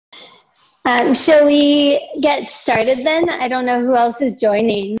Shall we get started then? I don't know who else is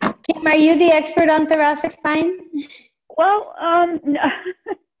joining. Kim, are you the expert on thoracic spine? Well,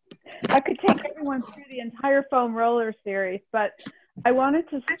 I could take everyone through the entire foam roller series, but I wanted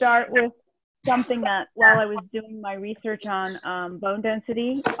to start with something that while I was doing my research on bone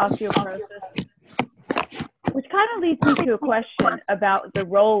density, osteoporosis, which kind of leads me to a question about the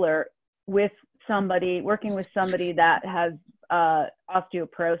roller with somebody, working with somebody that has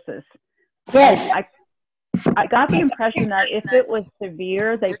osteoporosis. Yes. I got the impression that if it was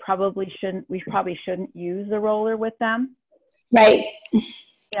severe, we probably shouldn't use the roller with them. Right.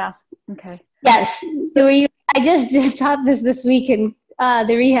 Yeah. Okay. Yes. I just taught this week in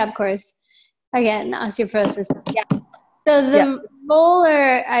the rehab course. Again, osteoporosis. Yeah. So the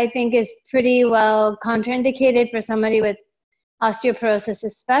roller, I think, is pretty well contraindicated for somebody with osteoporosis,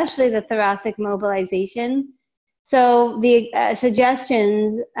 especially the thoracic mobilization. So the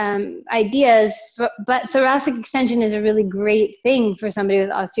suggestions, ideas, but thoracic extension is a really great thing for somebody with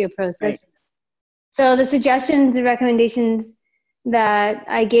osteoporosis. Right. So the suggestions and recommendations that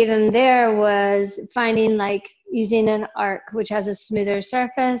I gave them there was finding like using an arc, which has a smoother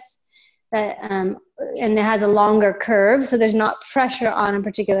surface that, and it has a longer curve, so there's not pressure on a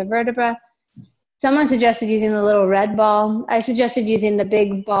particular vertebra. Someone suggested using the little red ball. I suggested using the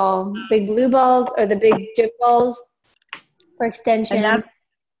big blue balls or the big jib balls for extension. And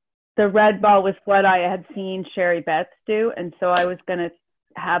the red ball was what I had seen Sherry Betts do, and so I was going to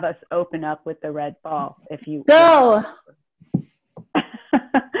have us open up with the red ball. If you go.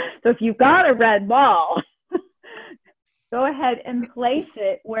 So if you've got a red ball, go ahead and place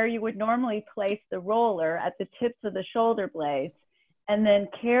it where you would normally place the roller at the tips of the shoulder blades, and then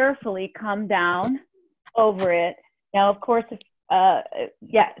carefully come down over it. Now, of course,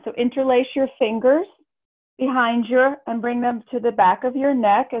 so interlace your fingers behind and bring them to the back of your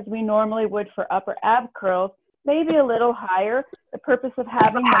neck as we normally would for upper ab curls, maybe a little higher. The purpose of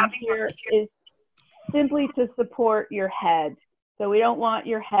having them here is simply to support your head. So we don't want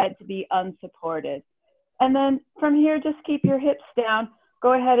your head to be unsupported. And then from here, just keep your hips down.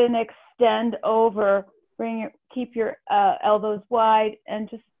 Go ahead and extend over. Keep your elbows wide and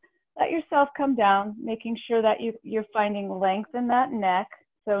just let yourself come down, making sure that you're finding length in that neck.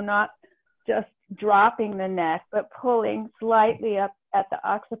 So not just dropping the neck, but pulling slightly up at the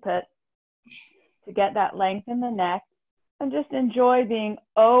occiput to get that length in the neck. And just enjoy being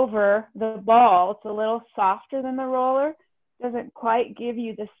over the ball. It's a little softer than the roller. Doesn't quite give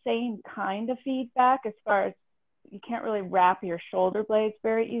you the same kind of feedback as far as you can't really wrap your shoulder blades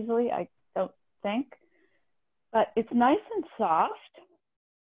very easily, I don't think. But it's nice and soft,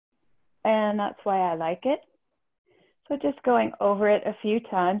 and that's why I like it. So just going over it a few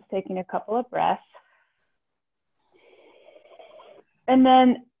times, taking a couple of breaths. And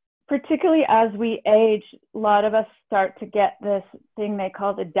then particularly as we age, a lot of us start to get this thing they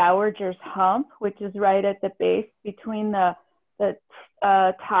call the dowager's hump, which is right at the base between the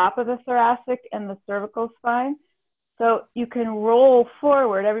top of the thoracic and the cervical spine. So you can roll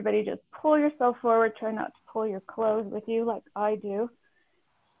forward. Everybody just pull yourself forward. Try not to pull your clothes with you like I do.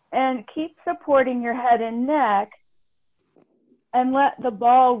 And keep supporting your head and neck and let the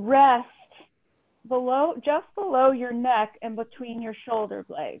ball rest just below your neck and between your shoulder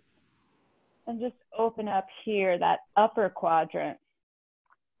blades. And just open up here, that upper quadrant,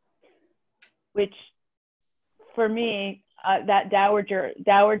 which for me, that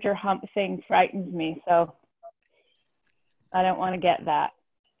dowager hump thing frightens me. So I don't want to get that.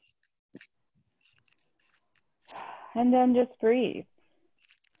 And then just breathe.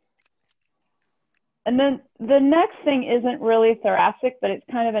 And then the next thing isn't really thoracic, but it's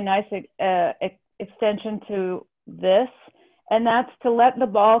kind of a nice extension to this. And that's to let the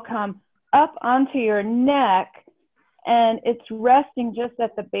ball come up onto your neck, and it's resting just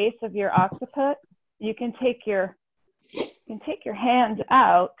at the base of your occiput. You can take your hands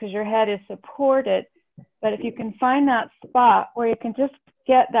out because your head is supported, but if you can find that spot where you can just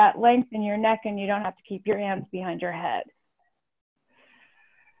get that length in your neck and you don't have to keep your hands behind your head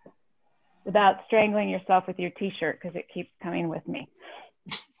without strangling yourself with your t-shirt because it keeps coming with me.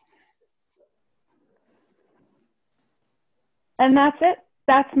 And that's it.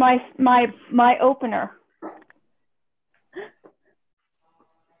 That's my opener.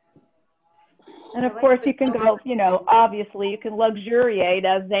 And of course you can go, obviously you can luxuriate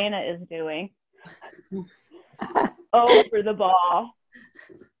as Zeina is doing over the ball.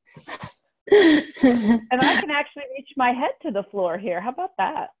 And I can actually reach my head to the floor here. How about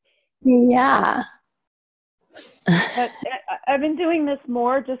that? Yeah. But I've been doing this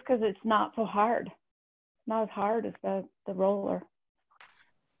more just because it's not so hard. Not as hard as the roller.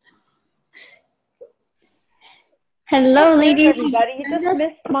 Hello, ladies. Everybody, you just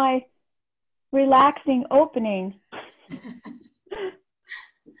missed my relaxing opening.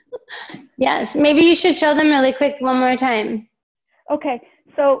 Yes, maybe you should show them really quick one more time. Okay,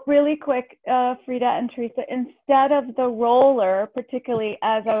 so really quick, Frida and Teresa, instead of the roller, particularly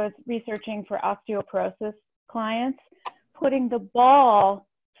as I was researching for osteoporosis clients, putting the ball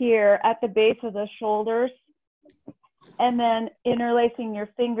here at the base of the shoulders and then interlacing your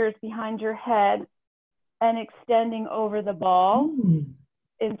fingers behind your head and extending over the ball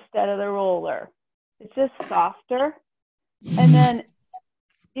instead of the roller. It's just softer. And then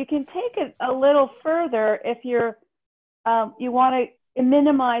you can take it a little further if you're, you want to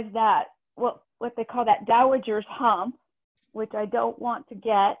minimize that, what they call that dowager's hump, which I don't want to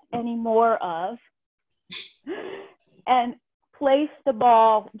get any more of, and place the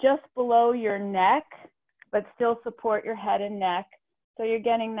ball just below your neck, but still support your head and neck. So you're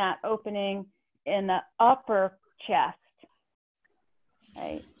getting that opening in the upper chest,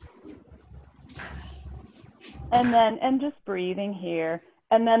 right? And then, and just breathing here.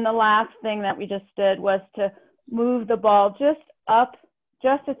 And then the last thing that we just did was to move the ball just up,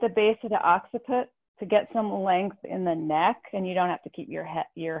 just at the base of the occiput to get some length in the neck, and you don't have to keep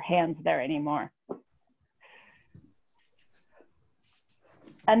your hands there anymore.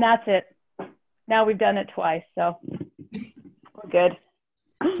 And that's it. Now we've done it twice, so we're good.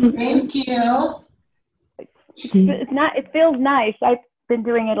 Thank you. It's not, it feels nice. I've been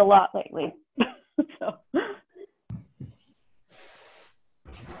doing it a lot lately. So.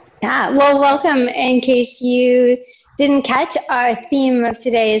 Yeah, well, welcome. In case you didn't catch, our theme of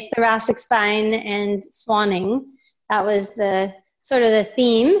today is thoracic spine and swanning. That was the sort of the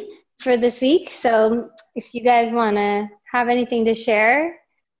theme for this week. So if you guys want to have anything to share,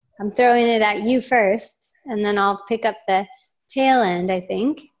 I'm throwing it at you first, and then I'll pick up the tail end, I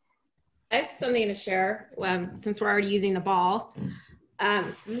think. I have something to share since we're already using the ball.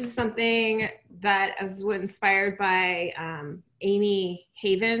 This is something that was inspired by Amy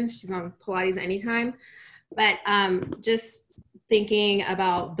Havens. She's on Pilates Anytime. But just thinking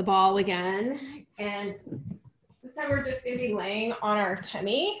about the ball again. And this time we're just going to be laying on our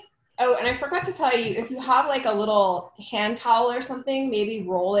tummy. Oh, and I forgot to tell you, if you have like a little hand towel or something, maybe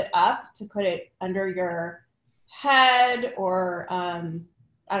roll it up to put it under your head, or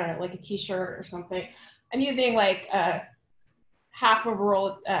I don't know, like a t-shirt or something. I'm using like half a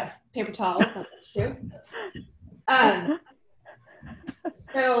roll paper towel sometimes too.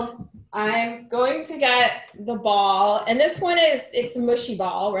 So I'm going to get the ball, and this one it's a mushy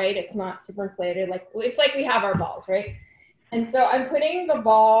ball, right? It's not super inflated. Like, it's like we have our balls, right? And so I'm putting the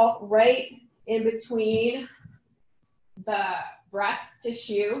ball right in between the breast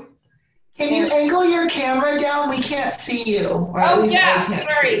tissue. Can you angle your camera down? We can't see you. Oh yeah,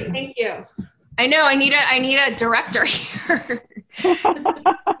 sorry. Thank you. I know I need a director here.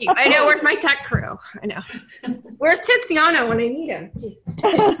 I know, where's my tech crew? I know. Where's Tiziano when I need him? Jeez.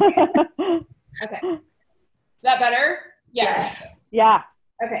 Okay. Is that better? Yeah. Yes. Yeah.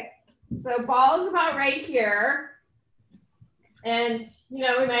 Okay. So ball is about right here. And, you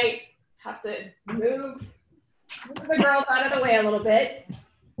know, we might have to move the girls out of the way a little bit.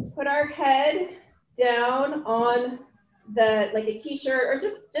 Put our head down on the, like a t-shirt, or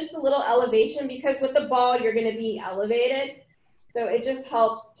just a little elevation, because with the ball, you're going to be elevated. So it just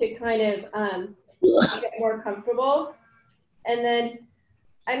helps to kind of get more comfortable. And then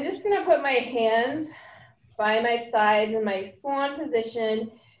I'm just going to put my hands by my sides in my swan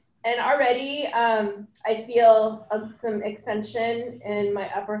position. And already I feel some extension in my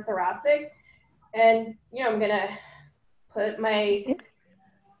upper thoracic. And, you know, I'm going to put my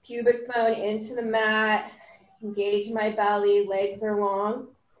pubic bone into the mat, engage my belly, legs are long.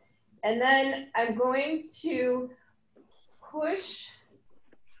 And then I'm going to push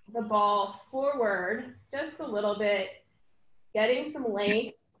the ball forward just a little bit, getting some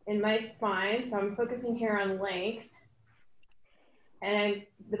length in my spine. So I'm focusing here on length. And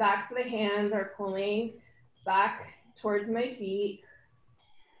the backs of the hands are pulling back towards my feet.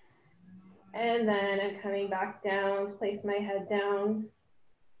 And then I'm coming back down to place my head down.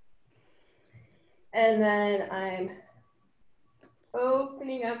 And then I'm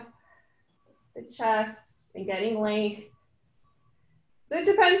opening up the chest and getting length. So it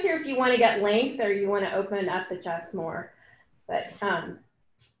depends here if you want to get length or you want to open up the chest more. But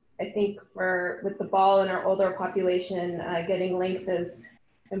I think with the ball in our older population, getting length is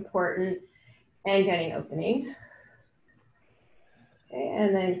important, and getting opening. Okay,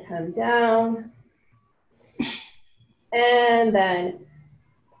 and then come down. And then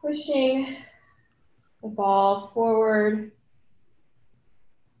pushing the ball forward.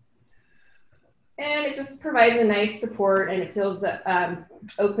 and it just provides a nice support, and it feels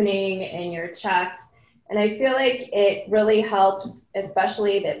opening in your chest. And I feel like it really helps,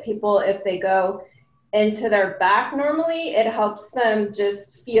 especially that people, if they go into their back normally, it helps them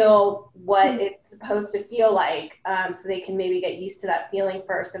just feel what it's supposed to feel like, so they can maybe get used to that feeling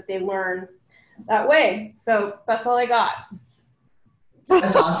first if they learn that way. So that's all I got.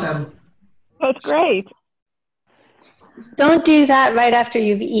 That's awesome. That's great. Don't do that right after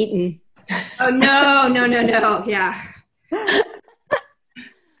you've eaten. Oh, no. Yeah.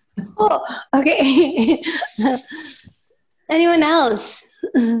 Oh, okay. Anyone else?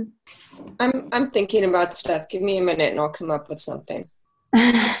 I'm thinking about stuff. Give me a minute and I'll come up with something.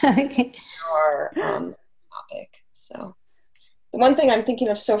 Okay. Our topic. So the one thing I'm thinking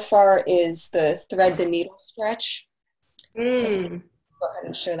of so far is the thread the needle stretch. Go ahead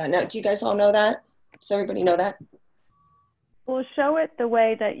and share that now. Do you guys all know that? Does everybody know that? We'll show it the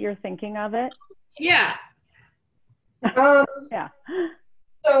way that you're thinking of it. Yeah. Yeah.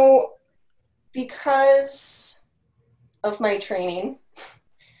 So because of my training,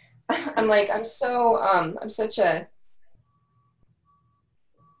 I'm such a,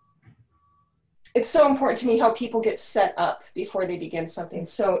 it's so important to me how people get set up before they begin something.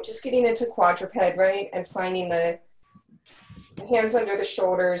 So just getting into quadruped, right? And finding the hands under the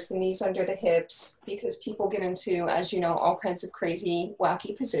shoulders, the knees under the hips, because people get into, as you know, all kinds of crazy,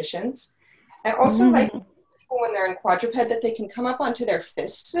 wacky positions. I also like people when they're in quadruped that they can come up onto their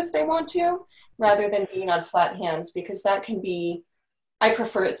fists if they want to, rather than being on flat hands, because that can be, I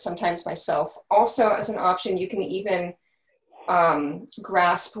prefer it sometimes myself. Also, as an option, you can even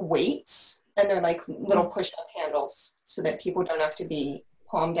grasp weights, and they're like little push-up handles so that people don't have to be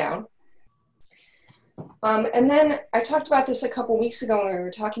palm down. And then I talked about this a couple weeks ago when we were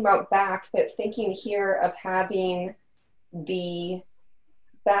talking about back, but thinking here of having the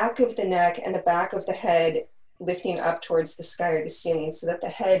back of the neck and the back of the head lifting up towards the sky or the ceiling so that the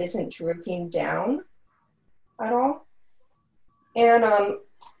head isn't drooping down at all. And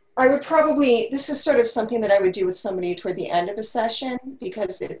I would probably, this is sort of something that I would do with somebody toward the end of a session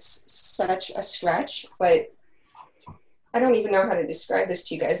because it's such a stretch, but I don't even know how to describe this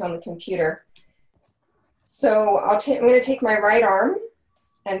to you guys on the computer. So I'm going to take my right arm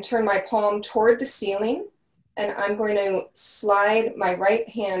and turn my palm toward the ceiling, and I'm going to slide my right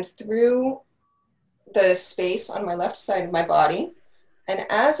hand through the space on my left side of my body. And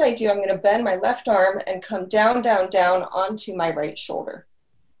as I do, I'm going to bend my left arm and come down, down, down onto my right shoulder.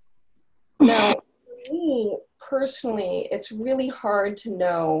 Now, for me, personally, it's really hard to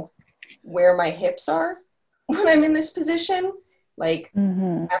know where my hips are when I'm in this position. Like, at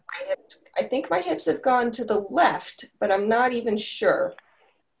my hips, I think my hips have gone to the left, but I'm not even sure.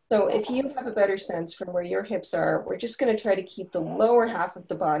 So if you have a better sense for where your hips are, we're just going to try to keep the lower half of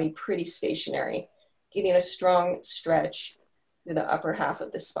the body pretty stationary, getting a strong stretch through the upper half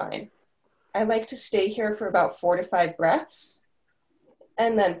of the spine. I like to stay here for about 4 to 5 breaths,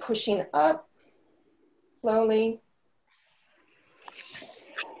 and then pushing up slowly,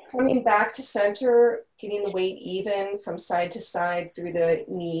 coming back to center, getting the weight even from side to side through the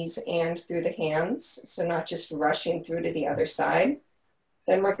knees and through the hands, so not just rushing through to the other side.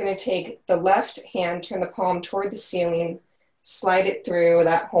 Then we're going to take the left hand, turn the palm toward the ceiling, slide it through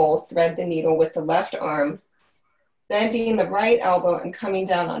that hole, thread the needle with the left arm, bending the right elbow and coming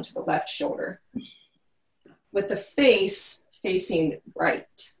down onto the left shoulder, with the face facing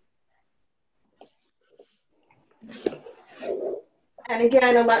right. And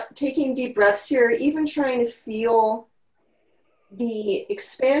again, taking deep breaths here, even trying to feel the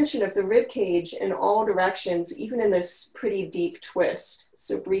expansion of the rib cage in all directions, even in this pretty deep twist.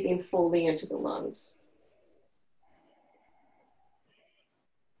 So breathing fully into the lungs.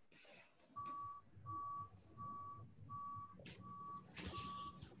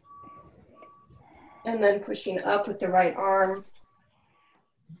 And then pushing up with the right arm,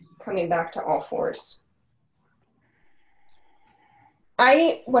 coming back to all fours.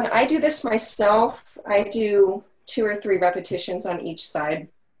 When I do this myself, I do 2 or 3 repetitions on each side.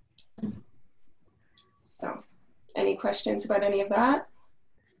 So, any questions about any of that?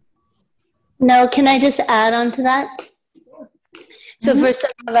 No, can I just add on to that? So for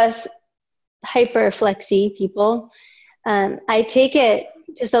some of us hyper flexy people, I take it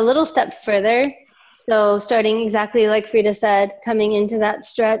just a little step further. So starting exactly like Frida said, coming into that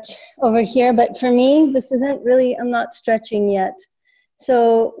stretch over here. But for me, this isn't really, I'm not stretching yet.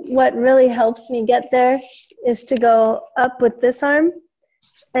 So what really helps me get there is to go up with this arm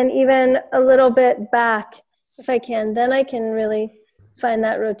and even a little bit back if I can. Then I can really find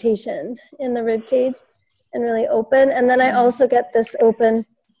that rotation in the rib cage and really open. And then I also get this open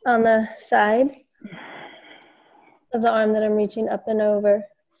on the side of the arm that I'm reaching up and over.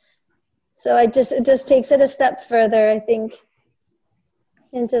 So it just takes it a step further, I think,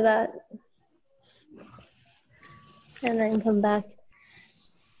 into that. And then come back.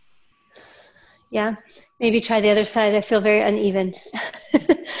 Yeah, maybe try the other side. I feel very uneven.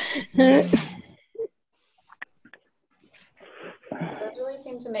 It does really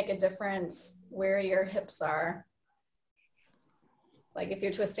seem to make a difference where your hips are. Like if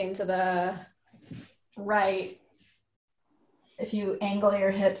you're twisting to the right, if you angle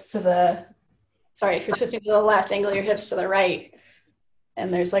your hips to the, sorry, if you're twisting to the left, angle your hips to the right.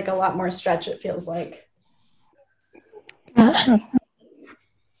 And there's like a lot more stretch, it feels like.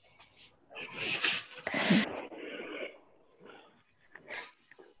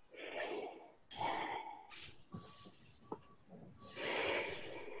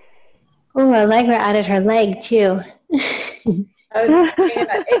 Oh, Allegra added her leg too. I was thinking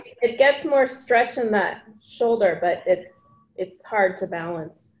about it gets more stretch in that shoulder, but it's hard to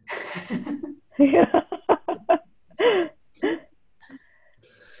balance.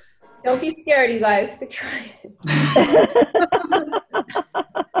 Don't be scared, you guys. Be trying.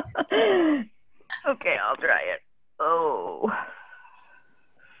 Okay, I'll try it. Oh.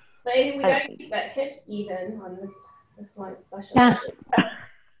 But we gotta keep that hips even on this one especially. Yeah.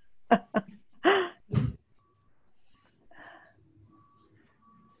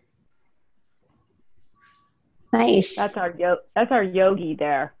 Nice. That's our yogi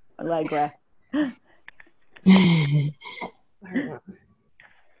there, Allegra.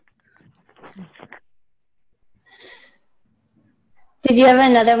 Did you have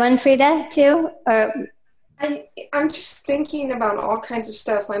another one, Frida, too? Or I'm just thinking about all kinds of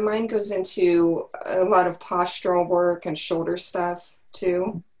stuff. My mind goes into a lot of postural work and shoulder stuff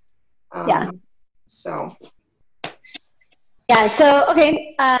too. Yeah. So. Yeah. So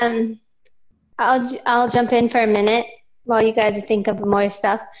okay. I'll jump in for a minute while you guys think of more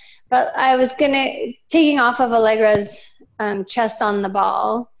stuff. But I was taking off of Allegra's chest on the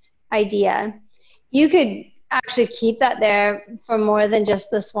ball idea. You could actually keep that there for more than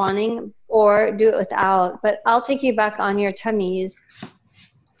just the swanning, or do it without, but I'll take you back on your tummies.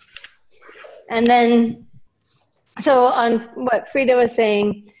 And then, so on what Frida was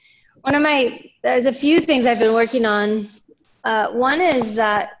saying, there's a few things I've been working on. One is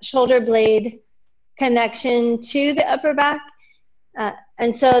that shoulder blade connection to the upper back.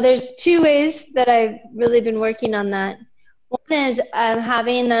 And so there's two ways that I've really been working on that. One is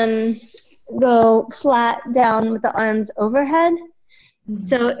having them go flat down with the arms overhead. Mm-hmm.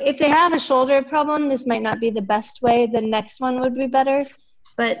 So if they have a shoulder problem, this might not be the best way. The next one would be better.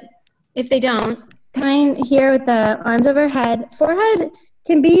 But if they don't, coming here with the arms overhead, forehead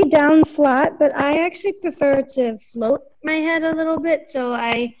can be down flat, but I actually prefer to float my head a little bit. So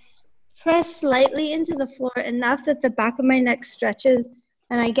I press slightly into the floor enough that the back of my neck stretches,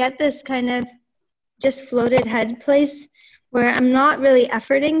 and I get this kind of just floated head place where I'm not really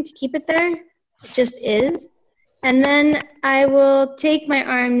efforting to keep it there, it just is. And then I will take my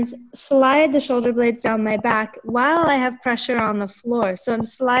arms, slide the shoulder blades down my back while I have pressure on the floor. So I'm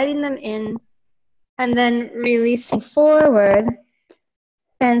sliding them in and then releasing forward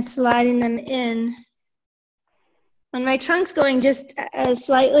and sliding them in. And my trunk's going just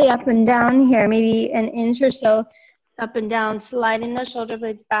slightly up and down here, maybe an inch or so up and down, sliding the shoulder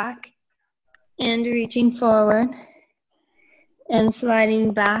blades back and reaching forward. And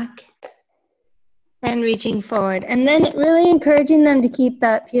sliding back and reaching forward. And then really encouraging them to keep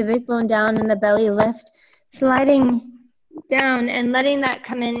that pubic bone down and the belly lift, sliding down and letting that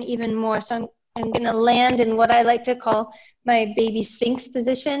come in even more. So I'm going to land in what I like to call my baby sphinx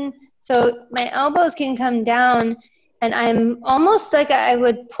position. So my elbows can come down and I'm almost like I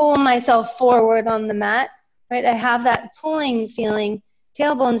would pull myself forward on the mat, right? I have that pulling feeling,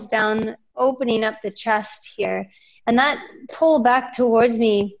 tailbones down, opening up the chest here. And that pull back towards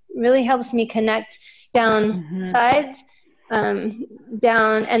me really helps me connect down sides,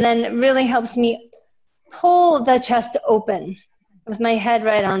 down, and then really helps me pull the chest open with my head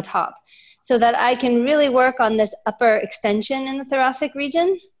right on top so that I can really work on this upper extension in the thoracic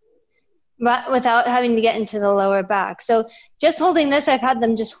region, but without having to get into the lower back. So just holding this, I've had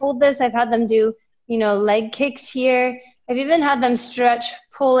them just hold this. I've had them do, leg kicks here. I've even had them stretch,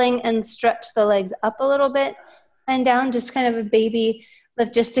 pulling and stretch the legs up a little bit and down, just kind of a baby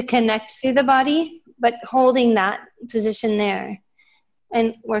lift just to connect through the body, but holding that position there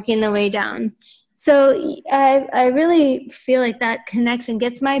and working the way down. So I really feel like that connects and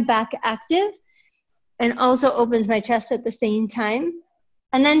gets my back active and also opens my chest at the same time.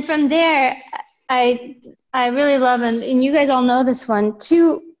 And then from there, I really love, and you guys all know this one,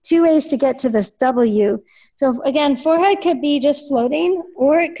 2 two ways to get to this W. So again, forehead could be just floating,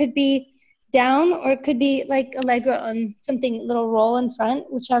 or it could be down, or it could be like a leg on something, little roll in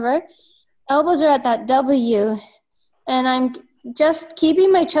front, whichever. Elbows are at that W, and I'm just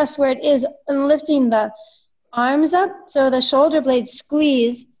keeping my chest where it is and lifting the arms up so the shoulder blades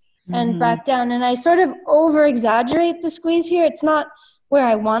squeeze and back down. And I sort of over-exaggerate the squeeze here. It's not where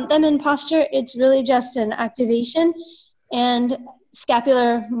I want them in posture. It's really just an activation and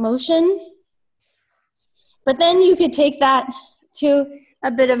scapular motion. But then you could take that to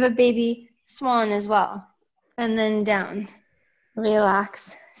a bit of a baby swan as well. And then down.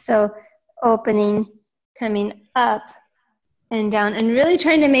 Relax. So opening, coming up and down, and really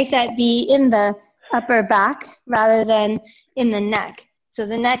trying to make that be in the upper back rather than in the neck. So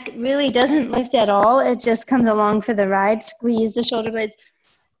the neck really doesn't lift at all. It just comes along for the ride. Squeeze the shoulder blades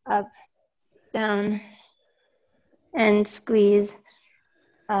up, down, and squeeze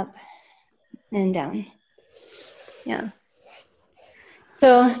up and down. Yeah.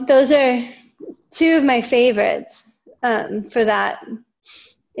 So those are two of my favorites for that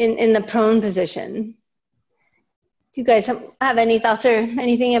in the prone position. Do you guys have any thoughts or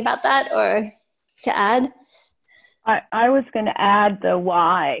anything about that or to add? I was going to add the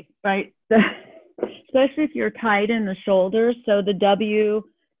Y, right? Especially if you're tight in the shoulders. So the W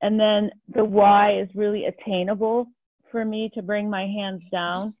and then the Y is really attainable for me to bring my hands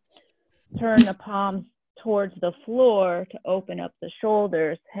down, turn the palms towards the floor to open up the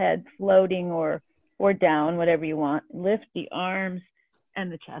shoulders, head floating or down, whatever you want. Lift the arms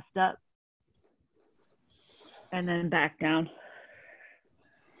and the chest up. And then back down.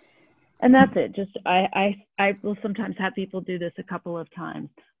 And that's it. Just I will sometimes have people do this a couple of times.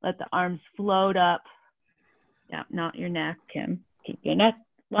 Let the arms float up. Yeah, not your neck, Kim. Keep your neck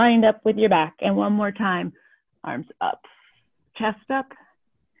lined up with your back. And one more time, arms up, chest up.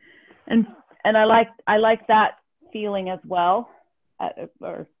 And I like that feeling as well,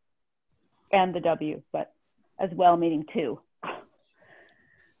 and the W, but as well meaning two.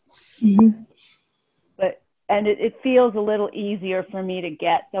 And it feels a little easier for me to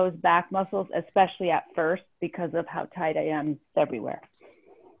get those back muscles, especially at first, because of how tight I am everywhere.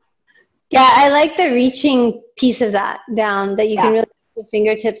 Yeah, I like the reaching piece of that down, that you can really put the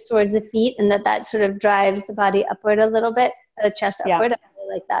fingertips towards the feet, and that sort of drives the body upward a little bit, the chest upward. I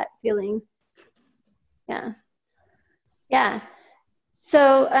really like that feeling. Yeah. Yeah.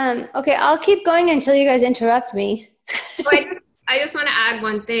 So, okay, I'll keep going until you guys interrupt me. I just want to add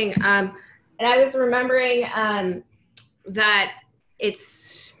one thing. And I was remembering that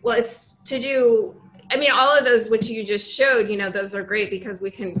it's to do, I mean, all of those which you just showed, you know, those are great because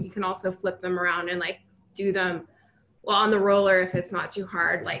you can also flip them around and like do them well on the roller if it's not too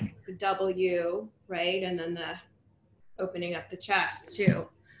hard, like the W, right? And then the opening up the chest too,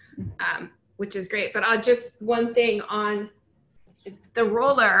 which is great. But one thing on the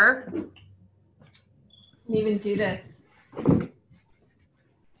roller, you can even do this.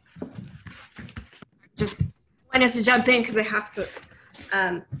 Just wanted to jump in because I have to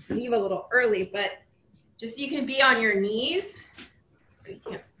leave a little early, but just you can be on your knees. You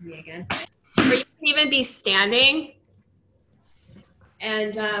can't see me again. Or you can even be standing.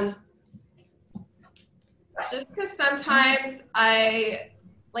 And just because sometimes I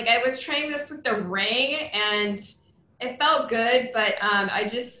was trying this with the ring and it felt good, but I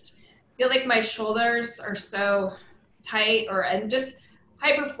just feel like my shoulders are so tight and just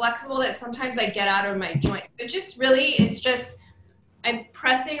hyper flexible that sometimes I get out of my joint. It's just I'm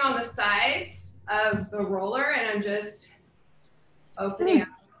pressing on the sides of the roller and I'm just opening out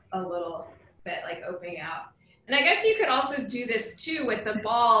a little bit, like opening out. And I guess you could also do this too with the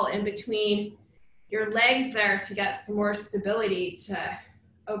ball in between your legs there to get some more stability to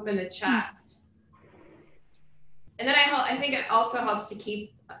open the chest. And then I think it also helps to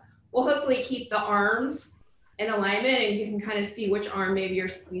hopefully keep the arms in alignment, and you can kind of see which arm maybe you're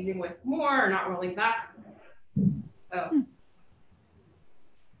squeezing with more or not rolling back. So.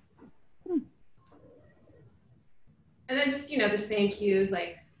 And then just, the same cues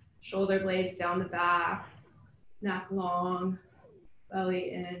like shoulder blades down the back, neck long,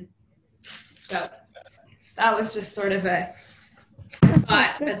 belly in. So that was just sort of a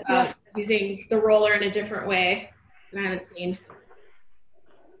thought about using the roller in a different way that I haven't seen.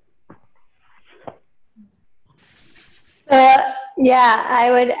 Yeah,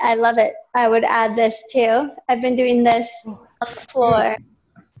 I love it. I would add this too. I've been doing this on the floor.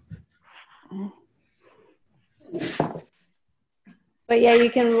 But yeah, you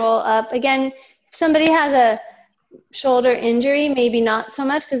can roll up. Again, if somebody has a shoulder injury, maybe not so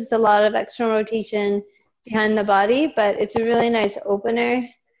much because it's a lot of external rotation behind the body, but it's a really nice opener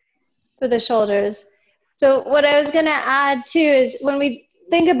for the shoulders. So what I was going to add too is when we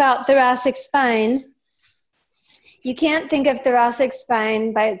think about thoracic spine, you can't think of thoracic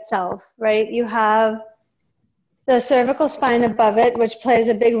spine by itself, right? You have the cervical spine above it, which plays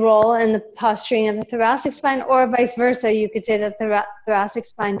a big role in the posturing of the thoracic spine, or vice versa. You could say that the thoracic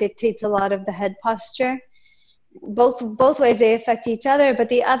spine dictates a lot of the head posture. Both ways they affect each other, but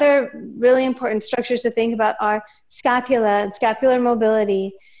the other really important structures to think about are scapula and scapular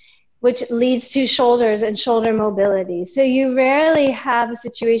mobility, which leads to shoulders and shoulder mobility. So you rarely have a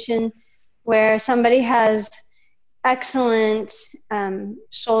situation where somebody has excellent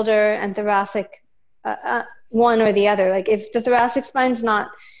shoulder and thoracic, one or the other. Like if the thoracic spine's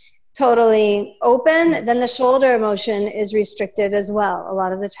not totally open, then the shoulder motion is restricted as well a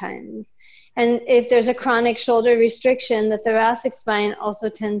lot of the times. And if there's a chronic shoulder restriction, the thoracic spine also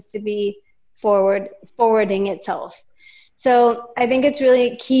tends to be forwarding itself. So I think it's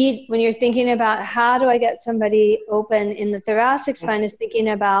really key when you're thinking about how do I get somebody open in the thoracic spine is thinking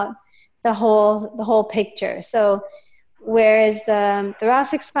about the whole picture. So where is the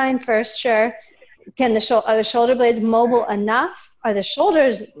thoracic spine first? Sure. Are the shoulder blades mobile enough? Are the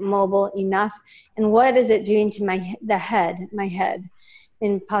shoulders mobile enough? And what is it doing to my head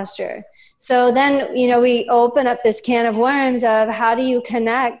in posture? So then, we open up this can of worms of how do you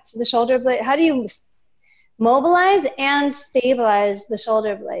connect the shoulder blade? How do you mobilize and stabilize the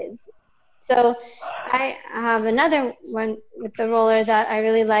shoulder blades? So I have another one with the roller that I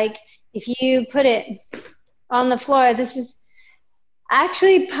really like. If you put it on the floor, this is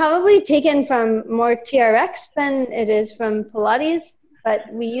actually probably taken from more TRX than it is from Pilates, but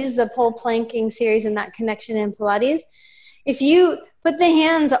we use the pole planking series and that connection in Pilates. If you put the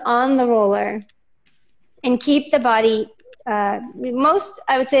hands on the roller and keep the body, I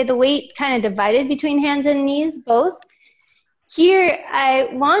would say the weight kind of divided between hands and knees, both. Here, I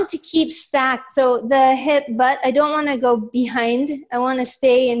want to keep stacked. So the hip, butt, I don't want to go behind. I want to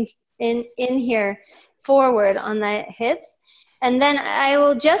stay in here forward on the hips. And then I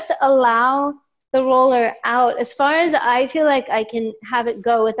will just allow the roller out as far as I feel like I can have it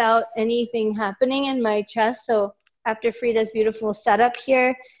go without anything happening in my chest. So after Frida's beautiful setup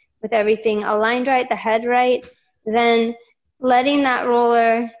here with everything aligned right, the head right, then letting that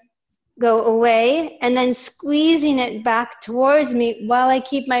roller go away and then squeezing it back towards me while I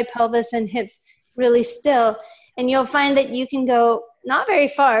keep my pelvis and hips really still. And you'll find that you can go not very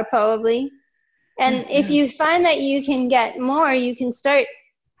far probably. And if you find that you can get more, you can start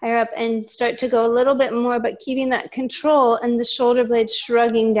higher up and start to go a little bit more, but keeping that control and the shoulder blade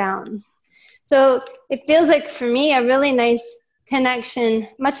shrugging down. So it feels like for me a really nice connection,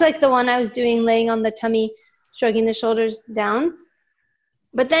 much like the one I was doing laying on the tummy, shrugging the shoulders down.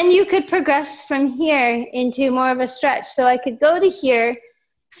 But then you could progress from here into more of a stretch. So I could go to here,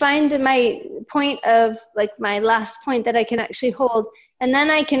 find my point of like my last point that I can actually hold, and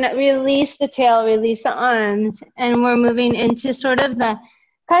then I can release the tail, release the arms, and we're moving into sort of the,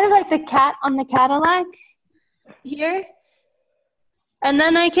 kind of like the cat on the Cadillac here. And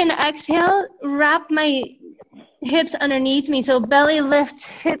then I can exhale, wrap my hips underneath me. So belly lift,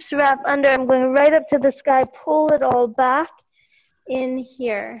 hips wrap under. I'm going right up to the sky, pull it all back in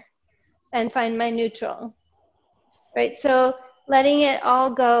here and find my neutral. Right, so letting it all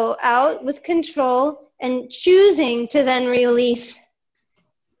go out with control and choosing to then release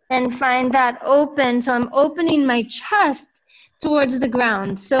and find that open. So I'm opening my chest towards the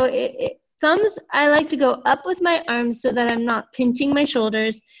ground. So thumbs, I like to go up with my arms so that I'm not pinching my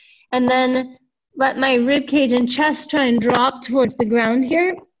shoulders, and then let my rib cage and chest try and drop towards the ground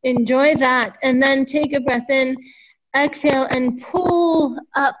here. Enjoy that. And then take a breath in, exhale, and pull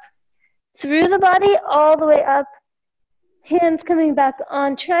up through the body all the way up. Hands coming back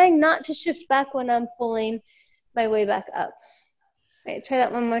on, trying not to shift back when I'm pulling my way back up. Right, try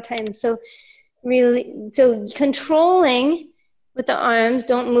that one more time. So controlling with the arms,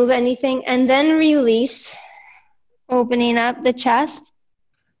 don't move anything, and then release, opening up the chest.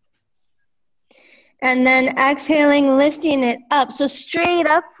 And then exhaling, lifting it up. So straight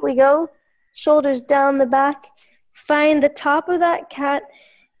up we go, shoulders down the back. Find the top of that cat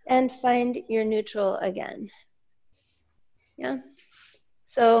and find your neutral again. Yeah.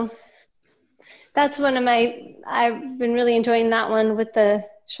 So that's one of I've been really enjoying that one with the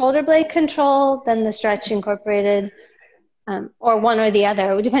shoulder blade control, then the stretch incorporated, or one or the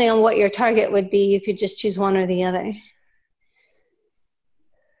other. Depending on what your target would be, you could just choose one or the other.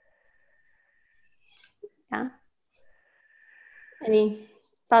 Yeah. Any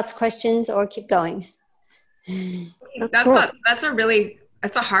thoughts, questions, or keep going? That's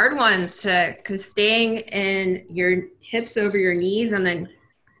a hard one because staying in your hips over your knees and then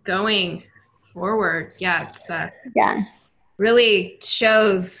going forward. Yeah, it's Yeah. really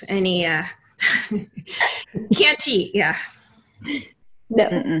shows any you can't cheat. Yeah.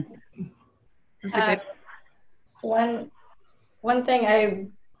 No. That's a good. One thing I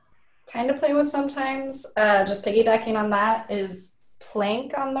kind of play with sometimes, just piggybacking on that, is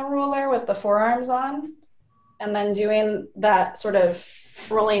plank on the roller with the forearms on, and then doing that sort of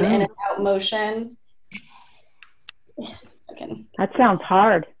rolling in and out motion. That sounds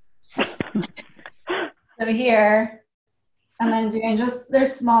hard. So here, and then doing just their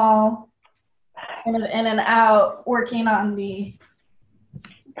small kind of in and out, working on the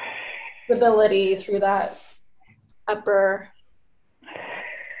stability through that upper,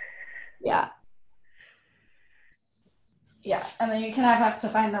 yeah, and then you kind of have to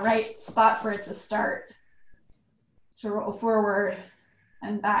find the right spot for it to start to roll forward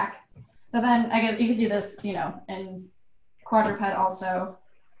and back. But then I guess you could do this, you know, in quadruped also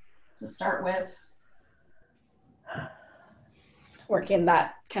to start with, working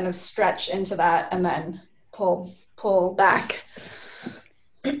that kind of stretch into that and then pull back.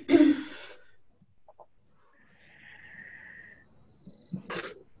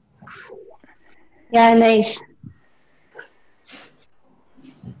 Yeah, nice.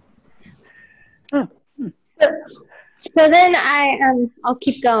 So then I'll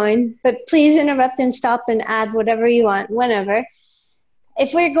keep going, but please interrupt and stop and add whatever you want, whenever.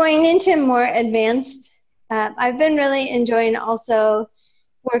 If we're going into more advanced, I've been really enjoying also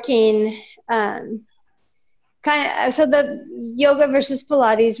working so the yoga versus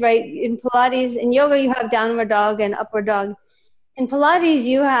Pilates, right? In Pilates, in yoga, you have downward dog and upward dog. In Pilates,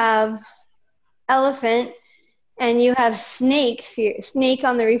 you have elephant and you have snake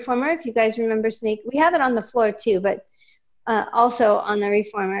on the reformer. If you guys remember snake, we have it on the floor too, but also on the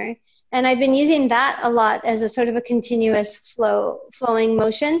reformer. And I've been using that a lot as a sort of a continuous flowing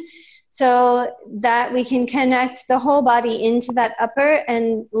motion, so that we can connect the whole body into that upper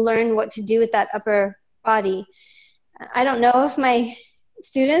and learn what to do with that upper body. I don't know if my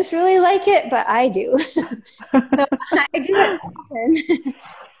students really like it, but I do. So I do it often,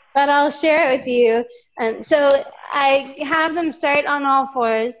 but I'll share it with you. So I have them start on all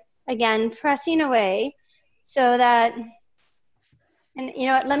fours, again, pressing away so that, and you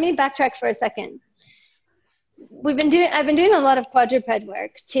know what, let me backtrack for a second. I've been doing a lot of quadruped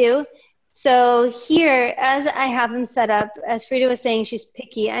work too. So here, as I have them set up, as Frida was saying, she's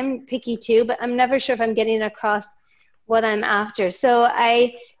picky. I'm picky too, but I'm never sure if I'm getting across what I'm after. So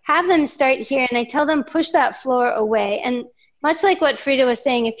I have them start here and I tell them push that floor away. And much like what Frida was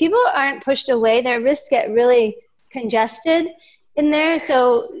saying, if people aren't pushed away, their wrists get really congested in there.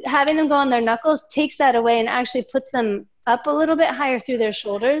 So having them go on their knuckles takes that away and actually puts them up a little bit higher through their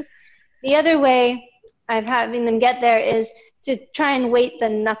shoulders. The other way of having them get there is to try and weight the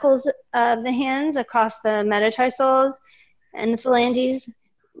knuckles of the hands across the metatarsals and the phalanges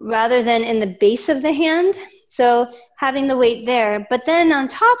rather than in the base of the hand. So having the weight there. But then on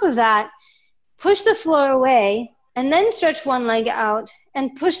top of that, push the floor away and then stretch one leg out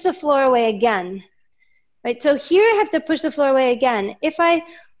and push the floor away again. Right? So here I have to push the floor away again.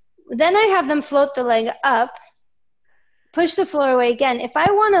 Then I have them float the leg up, push the floor away again. If I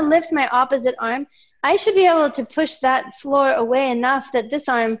want to lift my opposite arm, I should be able to push that floor away enough that this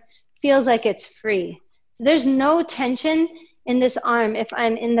arm feels like it's free. So there's no tension in this arm if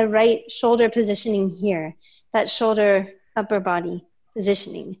I'm in the right shoulder positioning here, that shoulder upper body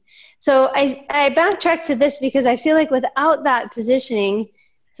positioning. So I backtrack to this because I feel like without that positioning,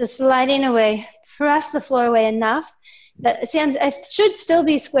 so sliding away, press the floor away enough that, see, I should still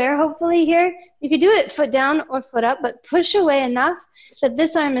be square hopefully here. You could do it foot down or foot up, but push away enough that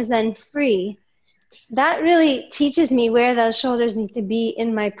this arm is then free. That really teaches me where those shoulders need to be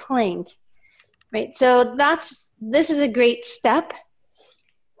in my plank, right? So this is a great step.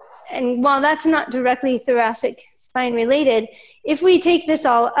 And while that's not directly thoracic spine related, if we take this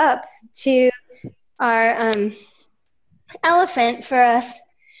all up to our elephant for us,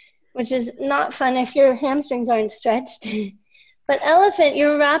 which is not fun if your hamstrings aren't stretched, but elephant,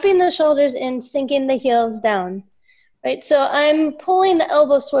 you're wrapping the shoulders in, sinking the heels down. Right, so I'm pulling the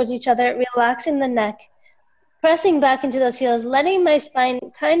elbows towards each other, relaxing the neck, pressing back into those heels, letting my spine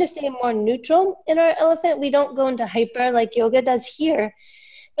kind of stay more neutral in our elephant. We don't go into hyper like yoga does here.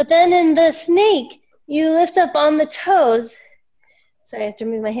 But then in the snake, you lift up on the toes. Sorry, I have to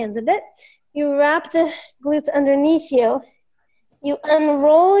move my hands a bit. You wrap the glutes underneath you. You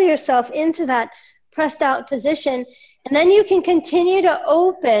unroll yourself into that pressed out position, and then you can continue to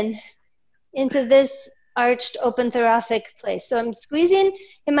open into this arched open thoracic place. So I'm squeezing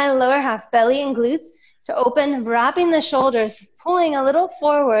in my lower half, belly and glutes, to open, wrapping the shoulders, pulling a little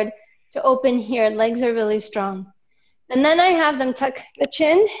forward to open here. Legs are really strong. And then I have them tuck the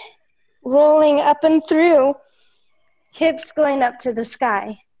chin, rolling up and through, hips going up to the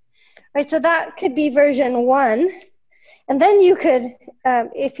sky. Right, so that could be version 1. And then you could,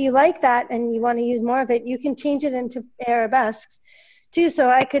 if you like that and you want to use more of it, you can change it into arabesques too. So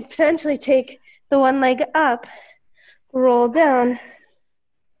I could potentially take the one leg up, roll down,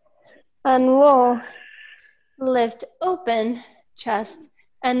 unroll, lift open, chest,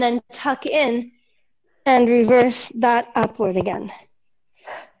 and then tuck in and reverse that upward again.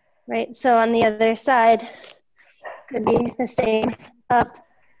 Right, so on the other side, could be the same, up,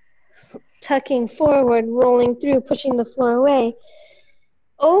 tucking forward, rolling through, pushing the floor away.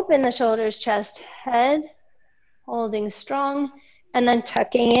 Open the shoulders, chest, head, holding strong, and then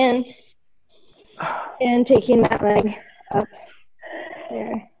tucking in and taking that leg up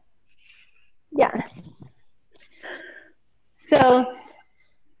there. Yeah. So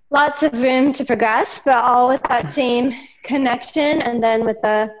lots of room to progress, but all with that same connection and then with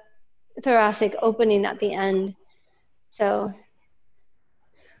the thoracic opening at the end. So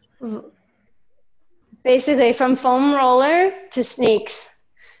basically from foam roller to snakes.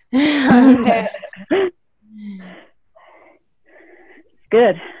 Good.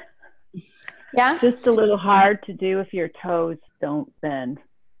 Yeah? Just a little hard to do if your toes don't bend.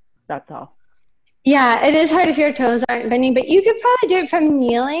 That's all. Yeah, it is hard if your toes aren't bending, but you could probably do it from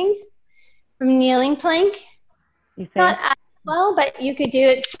kneeling plank. You think? Not as well, but you could do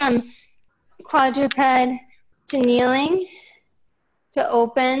it from quadruped to kneeling, to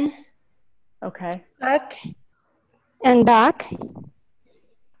open, Okay. tuck, and back.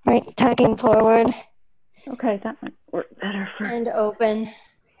 Right, tucking forward. Okay, that might work better for. And open,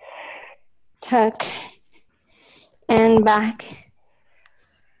 tuck, and back.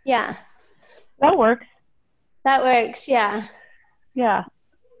 Yeah. That works. That works, yeah. Yeah.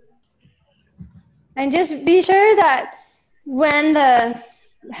 And just be sure that when the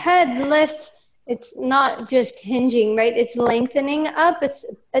head lifts, it's not just hinging, right? It's lengthening up. It's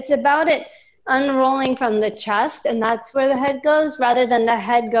about it unrolling from the chest, and that's where the head goes, rather than the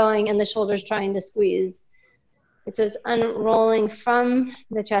head going and the shoulders trying to squeeze. It's just unrolling from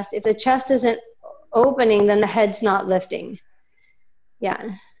the chest. If the chest isn't opening, then the head's not lifting.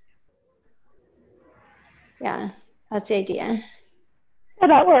 Yeah. Yeah, that's the idea. Yeah,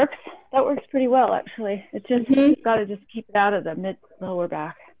 that works. That works pretty well, actually. It's just, you've got to just keep it out of the mid-lower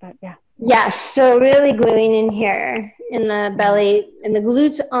back, but yeah. Yes, so really gluing in here, in the belly, and the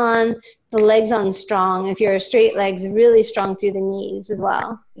glutes on, the legs on strong. If you're straight legs, really strong through the knees as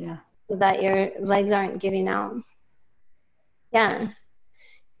well. Yeah. So that your legs aren't giving out. Yeah.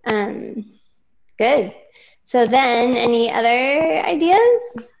 Good. So then, any other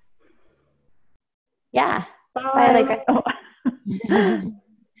ideas? Yeah. I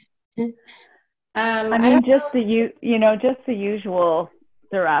mean, just the usual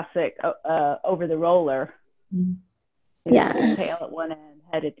thoracic over the roller. Yeah. Tail at one end,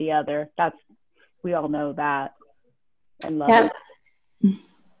 head at the other. We all know that and love it.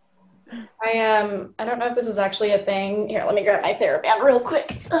 I don't know if this is actually a thing. Here, let me grab my TheraBand real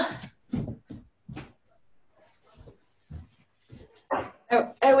quick.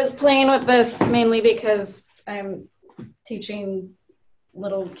 I was playing with this mainly because I'm teaching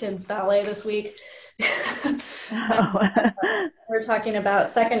little kids ballet this week. We're talking about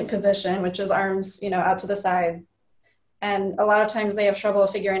second position, which is arms, out to the side. And a lot of times they have trouble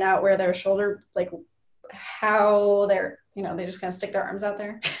figuring out where their shoulder, like how they're, they just kind of stick their arms out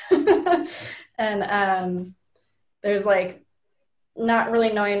there. And there's like not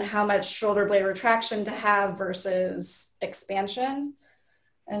really knowing how much shoulder blade retraction to have versus expansion.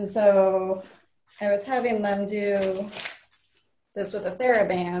 And so I was having them do this with a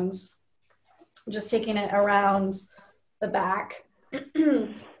TheraBand, just taking it around the back.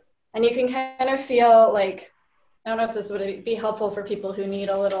 And you can kind of feel like, I don't know if this would be helpful for people who need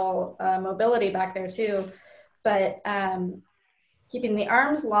a little mobility back there too, but keeping the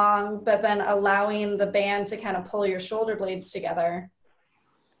arms long, but then allowing the band to kind of pull your shoulder blades together.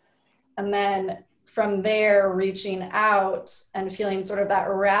 And then from there, reaching out and feeling sort of that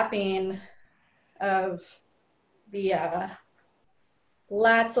wrapping of the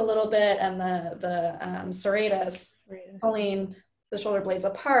lats a little bit and the serratus, pulling the shoulder blades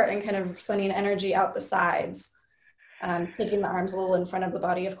apart and kind of sending energy out the sides, taking the arms a little in front of the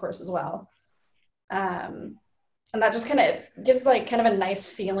body, of course, as well. And that just kind of gives like kind of a nice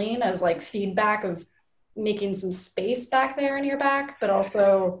feeling of like feedback of making some space back there in your back, but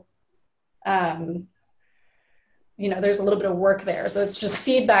also, you know, there's a little bit of work there. So it's just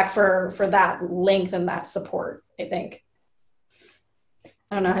feedback for that length and that support, I think.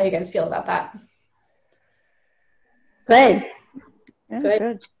 I don't know how you guys feel about that. Good.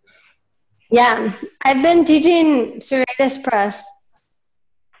 Good. Yeah, I've been teaching serratus press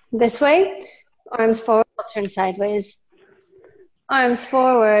this way, arms forward, I'll turn sideways, arms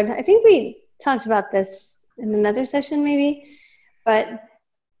forward. I think we talked about this in another session maybe, but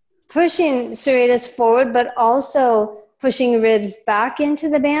pushing serratus forward, but also pushing ribs back into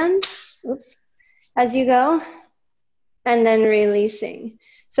the band, oops, as you go, and then releasing.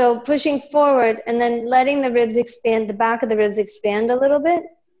 So pushing forward and then letting the ribs expand, the back of the ribs expand a little bit,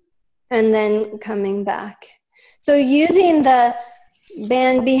 and then coming back. So using the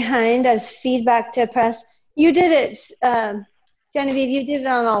band behind as feedback to press. You did it, Genevieve, you did it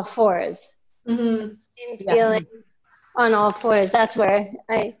on all fours. Mm-hmm. Feeling on all fours. That's where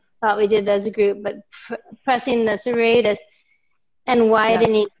I thought we did it as a group, but pressing the serratus and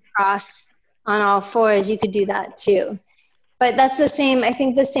widening across on all fours, you could do that too. But that's the same, I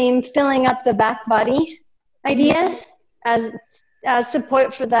think the same filling up the back body idea as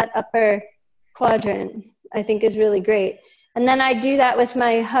support for that upper quadrant, I think is really great. And then I do that with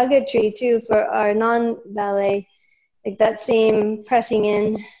my huggetry too for our non-ballet, like that same pressing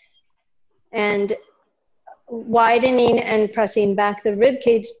in and widening and pressing back the rib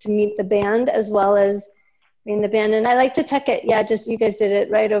cage to meet the band as well as in the band. And I like to tuck it, just you guys did it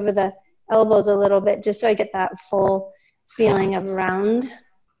right over the elbows a little bit, just so I get that full feeling of round.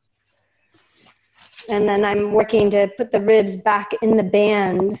 And then I'm working to put the ribs back in the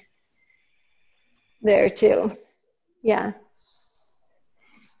band there too. Yeah.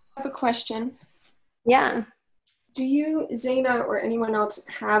 I have a question. Yeah. Do you, Zeina, or anyone else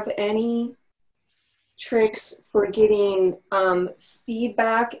have any tricks for getting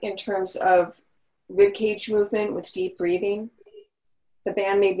feedback in terms of ribcage movement with deep breathing? The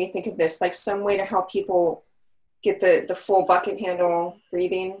band made me think of this, like some way to help people get the full bucket handle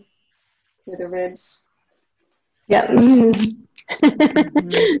breathing through the ribs. Yep.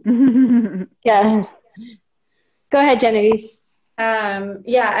 Yes. Go ahead, Genevieve. I've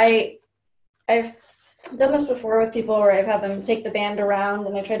done this before with people where I've had them take the band around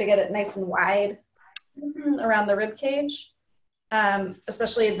and I try to get it nice and wide around the rib cage,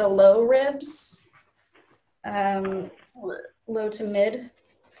 especially the low ribs, low to mid,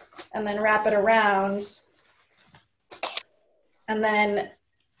 and then wrap it around and then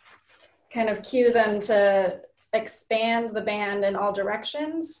kind of cue them to expand the band in all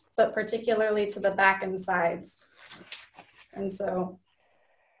directions, but particularly to the back and sides. And so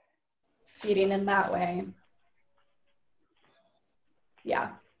feeding in that way.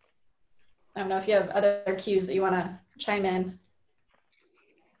 Yeah. I don't know if you have other cues that you want to chime in.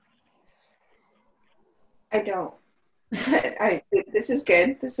 I don't. This is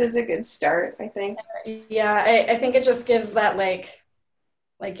good. This is a good start, I think. Yeah, I think it just gives that like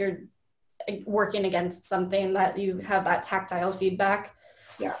you're working against something, that you have that tactile feedback.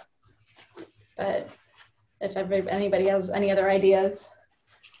 Yeah. But if anybody has any other ideas.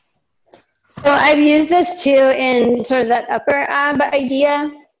 So I've used this too in sort of that upper ab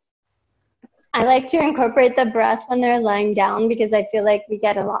idea. I like to incorporate the breath when they're lying down because I feel like we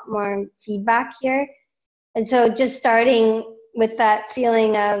get a lot more feedback here. And so just starting with that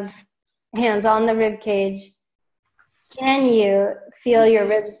feeling of hands on the rib cage, can you feel your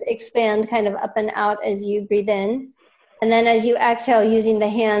ribs expand kind of up and out as you breathe in? And then as you exhale, using the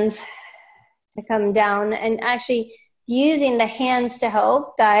hands to come down and actually using the hands to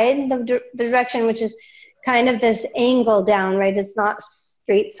help guide the direction, which is kind of this angle down, right? It's not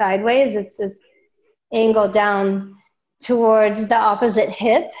straight sideways. It's this angle down towards the opposite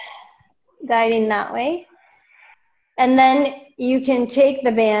hip, guiding that way. And then you can take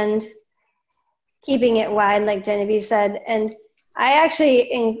the band, keeping it wide, like Genevieve said. And I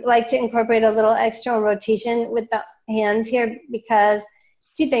actually like to incorporate a little external rotation with the hands here because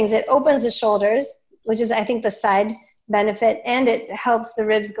two things. It opens the shoulders, which is, I think, the side benefit, and it helps the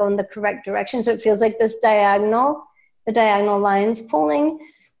ribs go in the correct direction. So it feels like this the diagonal lines pulling.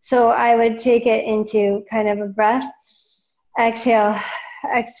 So I would take it into kind of a breath, exhale,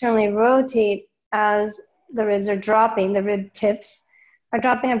 externally rotate as the ribs are dropping, the rib tips are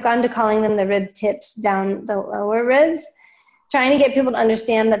dropping. I've gone to calling them the rib tips down the lower ribs, trying to get people to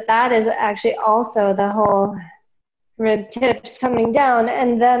understand that that is actually also the whole rib tips coming down.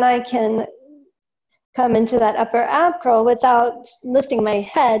 And then I can come into that upper ab curl without lifting my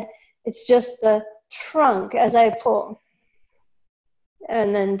head. It's just the trunk as I pull.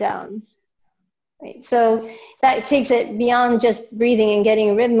 And then down. Right. So that takes it beyond just breathing and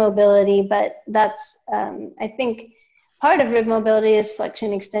getting rib mobility, but that's, I think part of rib mobility is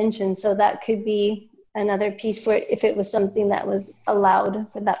flexion extension. So that could be another piece for it if it was something that was allowed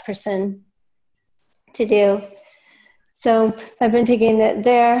for that person to do. So I've been taking it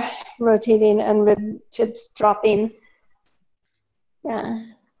there, rotating and rib tips dropping. Yeah.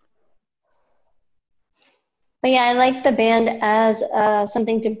 But yeah, I like the band as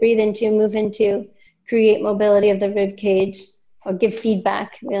something to breathe into, move into, create mobility of the rib cage, or give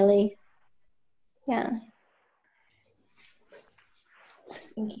feedback, really. Yeah.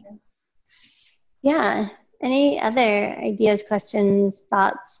 Thank you. Yeah. Any other ideas, questions,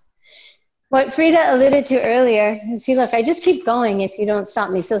 thoughts? What Frida alluded to earlier, see, look, I just keep going if you don't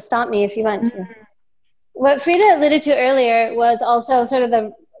stop me, so stop me if you want to. What Frida alluded to earlier was also sort of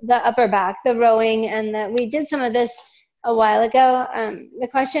the upper back, the rowing, and we did some of this a while ago. The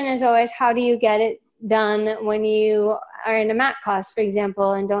question is always, how do you get it done when you are in a mat class, for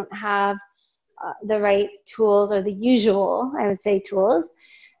example, and don't have the right tools, or the usual, I would say, tools.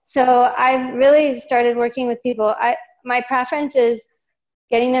 So I've really started working with people. My preference is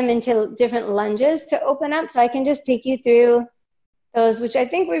getting them into different lunges to open up. So I can just take you through those, which I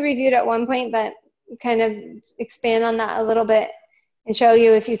think we reviewed at one point, but kind of expand on that a little bit and show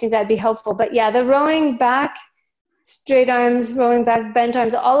you if you think that'd be helpful. But yeah, the rowing back, straight arms, rowing back, bent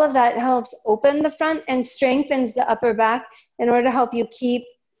arms, all of that helps open the front and strengthens the upper back in order to help you keep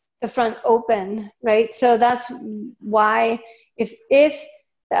the front open, right? So that's why if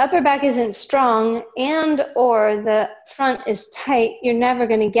the upper back isn't strong and or the front is tight, you're never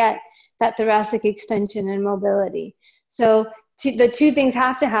going to get that thoracic extension and mobility. So the two things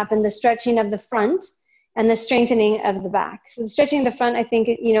have to happen, the stretching of the front and the strengthening of the back. So the stretching of the front, I think,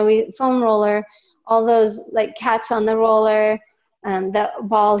 we foam roller, all those like cats on the roller, the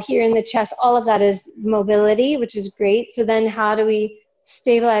ball here in the chest, all of that is mobility, which is great. So then how do we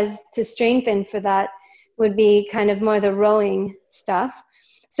stabilize to strengthen for that would be kind of more the rowing stuff.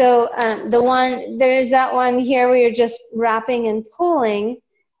 So there's that one here where you're just wrapping and pulling,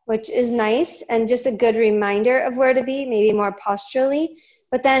 which is nice and just a good reminder of where to be, maybe more posturally,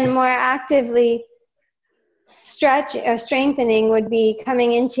 but then more actively stretch or strengthening would be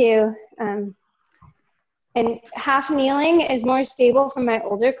coming into, and half kneeling is more stable for my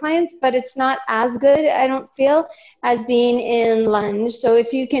older clients, but it's not as good, I don't feel, as being in lunge. So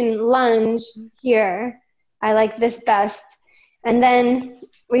if you can lunge here, I like this best. And then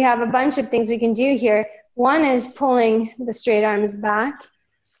we have a bunch of things we can do here. One is pulling the straight arms back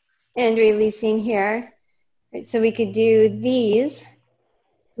and releasing here. Right, so we could do these,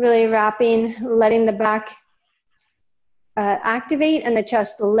 really wrapping, letting the back activate and the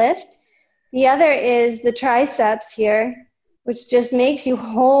chest lift. The other is the triceps here, which just makes you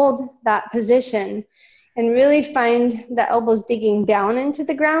hold that position and really find the elbows digging down into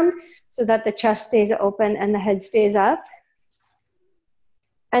the ground so that the chest stays open and the head stays up.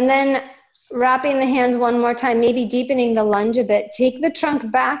 And then wrapping the hands one more time, maybe deepening the lunge a bit. Take the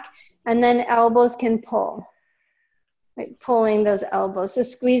trunk back and then elbows can pull. Right, pulling those elbows. So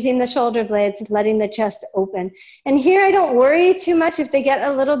squeezing the shoulder blades, letting the chest open. And here I don't worry too much if they get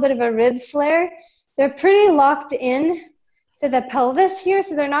a little bit of a rib flare. They're pretty locked in to the pelvis here,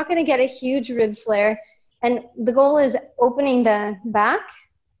 so they're not going to get a huge rib flare. And the goal is opening the back,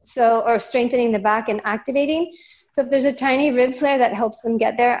 or strengthening the back and activating. So if there's a tiny rib flare that helps them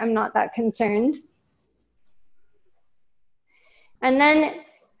get there, I'm not that concerned. And then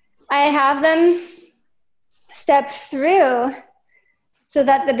I have them step through so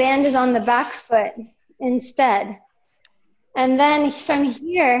that the band is on the back foot instead. And then from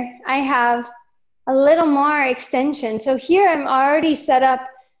here, I have a little more extension. So here I'm already set up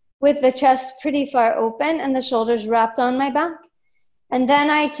with the chest pretty far open and the shoulders wrapped on my back. And then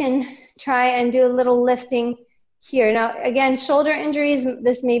I can try and do a little lifting here. Now, again, shoulder injuries,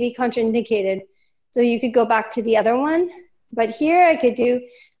 this may be contraindicated. So you could go back to the other one. But here I could do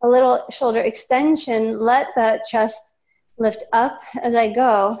a little shoulder extension, let the chest lift up as I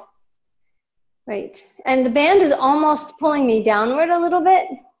go. Right. And the band is almost pulling me downward a little bit,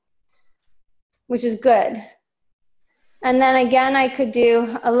 which is good. And then again, I could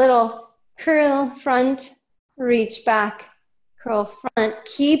do a little curl front, reach back, curl front,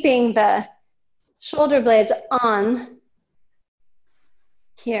 keeping the shoulder blades on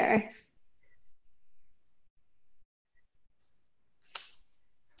here.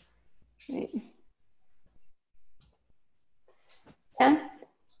 Right. Yeah.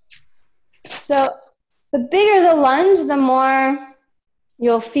 So the bigger the lunge, the more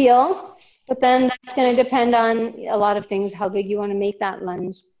you'll feel, but then that's going to depend on a lot of things, how big you want to make that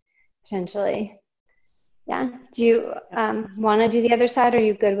lunge, potentially. Yeah. Do you want to do the other side, or are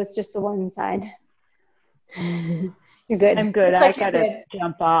you good with just the one side? You're good. I'm good. Looks I like gotta you're good.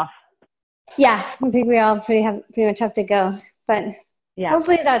 jump off. Yeah, I think we all pretty much have to go, but Yeah,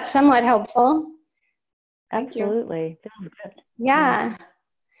 hopefully that's somewhat helpful. Thank you. absolutely. Sounds good. Yeah.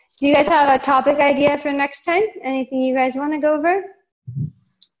 Do you guys have a topic idea for next time? Anything you guys want to go over?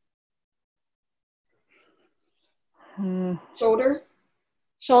 Shoulder?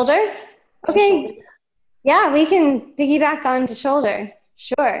 Shoulder? Okay. Yeah, we can piggyback on to shoulder.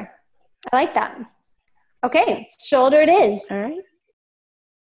 Sure. I like that. Okay, shoulder it is. All right.